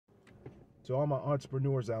To all my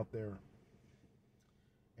entrepreneurs out there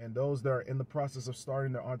and those that are in the process of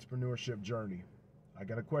starting their entrepreneurship journey, I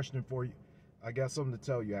got a question for you. I got something to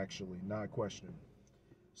tell you, actually, not a question.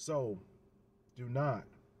 So, do not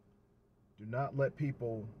let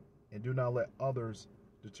people and do not let others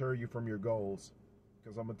deter you from your goals.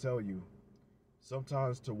 Because I'm going to tell you,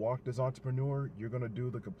 sometimes to walk this entrepreneur, you're going to do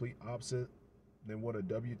the complete opposite than what a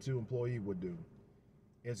W-2 employee would do.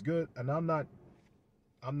 It's good, and I'm not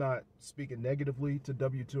speaking negatively to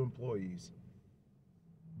W-2 employees,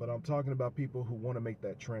 but I'm talking about people who want to make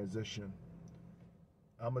that transition.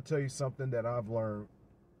 I'm going to tell you something that I've learned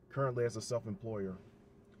currently as a self-employer.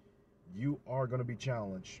 You are going to be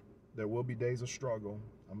challenged. There will be days of struggle.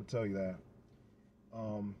 I'm going to tell you that.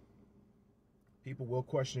 People will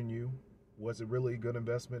question you. Was it really a good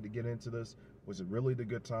investment to get into this? Was it really the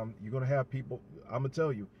good time? You're going to have people, I'm going to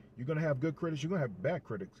tell you, you're going to have good critics. You're going to have bad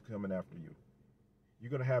critics coming after you. You're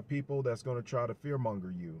going to have people that's going to try to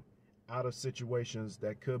fearmonger you out of situations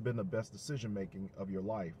that could have been the best decision making of your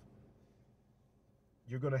life.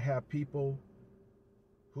 You're going to have people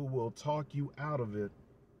who will talk you out of it,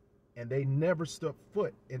 and they never step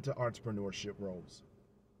foot into entrepreneurship roles.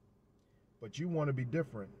 But you want to be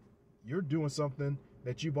different. You're doing something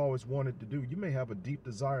that you've always wanted to do. You may have a deep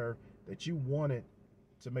desire that you wanted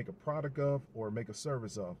to make a product of or make a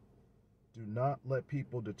service of. Do not let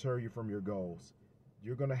people deter you from your goals.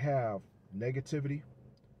 You're going to have negativity.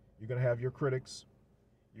 You're going to have your critics.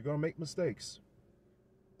 You're going to make mistakes.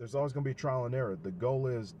 There's always going to be trial and error. The goal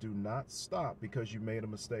is do not stop because you made a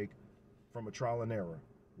mistake from a trial and error.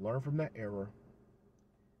 Learn from that error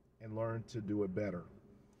and learn to do it better.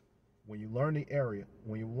 When you learn the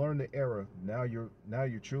error, now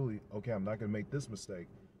you're truly, okay, I'm not going to make this mistake.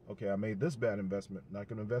 Okay, I made this bad investment. Not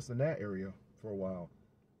going to invest in that area for a while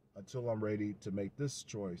until I'm ready to make this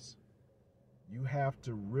choice. You have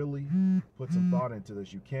to really put some thought into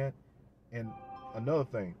this. You can't. And another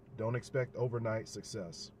thing, don't expect overnight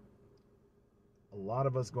success. A lot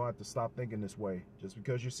of us going to have to stop thinking this way. Just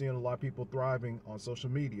because you're seeing a lot of people thriving on social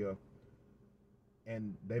media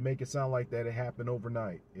and they make it sound like that it happened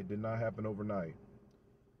overnight. It did not happen overnight.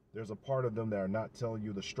 There's a part of them that are not telling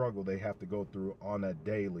you the struggle they have to go through on a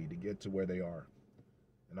daily to get to where they are.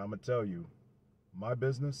 And I'm going to tell you, my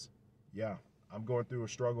business, yeah, I'm going through a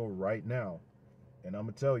struggle right now. And I'm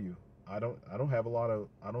going to tell you, I don't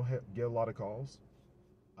get a lot of calls.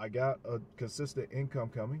 I got a consistent income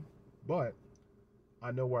coming, but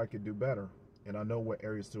I know where I could do better and I know what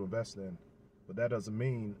areas to invest in. But that doesn't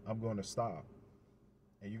mean I'm going to stop.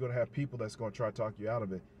 And you're going to have people that's going to try to talk you out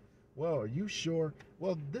of it. Well, are you sure?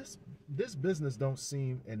 Well, this business don't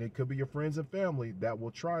seem, and it could be your friends and family that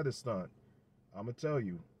will try this stunt. I'm going to tell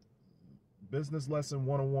you, business lesson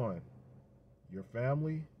 101, your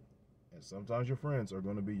family and sometimes your friends are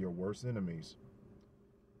going to be your worst enemies.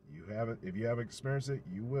 If you haven't experienced it,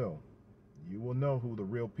 you will. You will know who the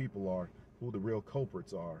real people are, who the real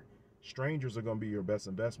culprits are. Strangers are going to be your best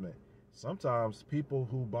investment. Sometimes people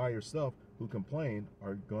who buy your stuff, who complain,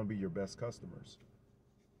 are going to be your best customers.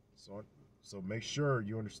 So make sure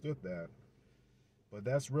you understood that. But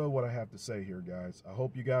that's really what I have to say here, guys. I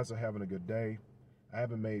hope you guys are having a good day. I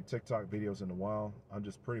haven't made TikTok videos in a while. I'm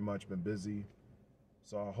just pretty much been busy.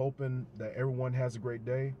 So I'm hoping that everyone has a great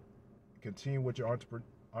day. Continue with your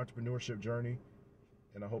entrepreneurship journey.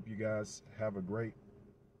 And I hope you guys have a great,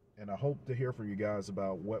 and I hope to hear from you guys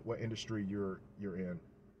about what industry you're in.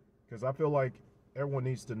 Because I feel like everyone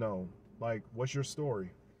needs to know, like, what's your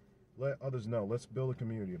story? Let others know. Let's build a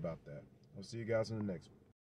community about that. I'll see you guys in the next one.